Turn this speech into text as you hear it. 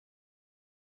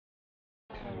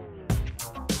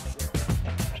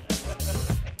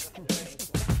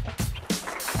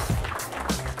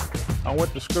I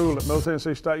went to school at Middle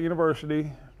Tennessee State University.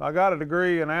 I got a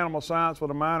degree in animal science with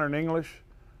a minor in English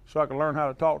so I could learn how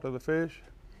to talk to the fish.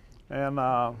 And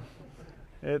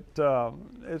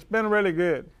it's been really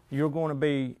good. You're going to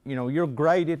be, you're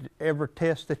graded every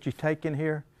test that you take in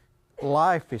here.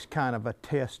 Life is kind of a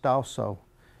test also.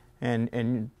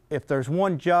 And if there's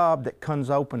one job that comes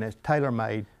open that's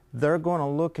tailor-made, they're going to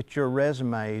look at your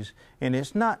resumes, and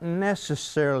it's not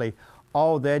necessarily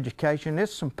all the education,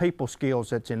 it's some people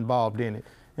skills that's involved in it.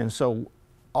 And so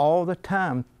all the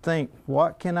time think,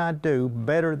 what can I do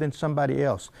better than somebody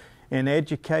else? And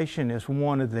education is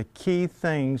one of the key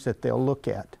things that they'll look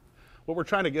at. What we're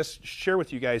trying to share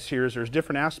with you guys here is there's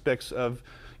different aspects of,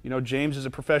 James is a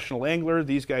professional angler.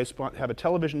 These guys have a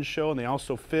television show and they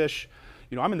also fish.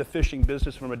 I'm in the fishing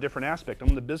business from a different aspect. I'm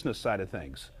on the business side of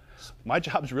things. My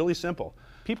job's really simple.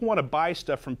 People want to buy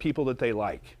stuff from people that they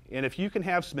like. And if you can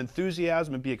have some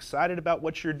enthusiasm and be excited about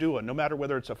what you're doing, no matter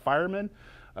whether it's a fireman,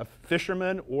 a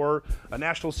fisherman, or a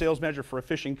national sales manager for a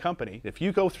fishing company, if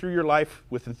you go through your life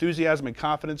with enthusiasm and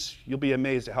confidence, you'll be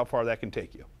amazed at how far that can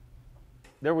take you.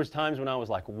 There was times when I was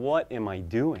like, what am I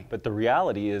doing? But the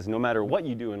reality is, no matter what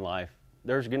you do in life,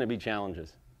 there's going to be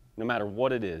challenges, no matter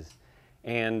what it is.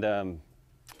 And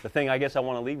the thing I guess I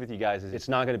want to leave with you guys is it's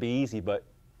not going to be easy, but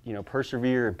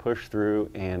persevere and push through,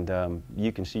 and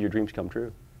you can see your dreams come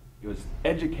true. Because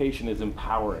education is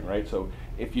empowering, right? So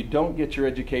if you don't get your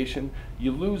education,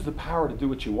 you lose the power to do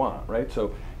what you want, right?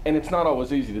 So, and it's not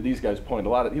always easy. To these guys' point,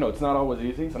 it's not always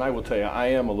easy. And I will tell you, I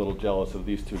am a little jealous of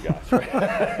these two guys, right?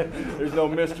 There's no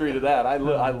mystery to that. I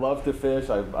love to fish.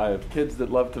 I have kids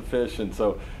that love to fish, and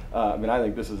so I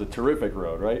think this is a terrific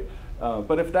road, right?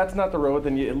 But if that's not the road,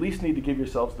 then you at least need to give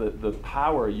yourselves the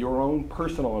power, your own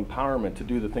personal empowerment to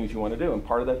do the things you want to do, and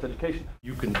part of that's education.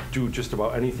 You can do just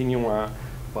about anything you want,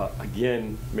 but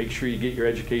again, make sure you get your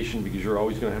education, because you're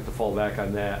always going to have to fall back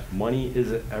on that. Money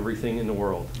isn't everything in the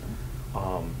world.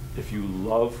 If you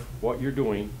love what you're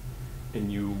doing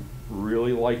and you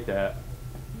really like that,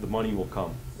 the money will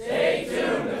come.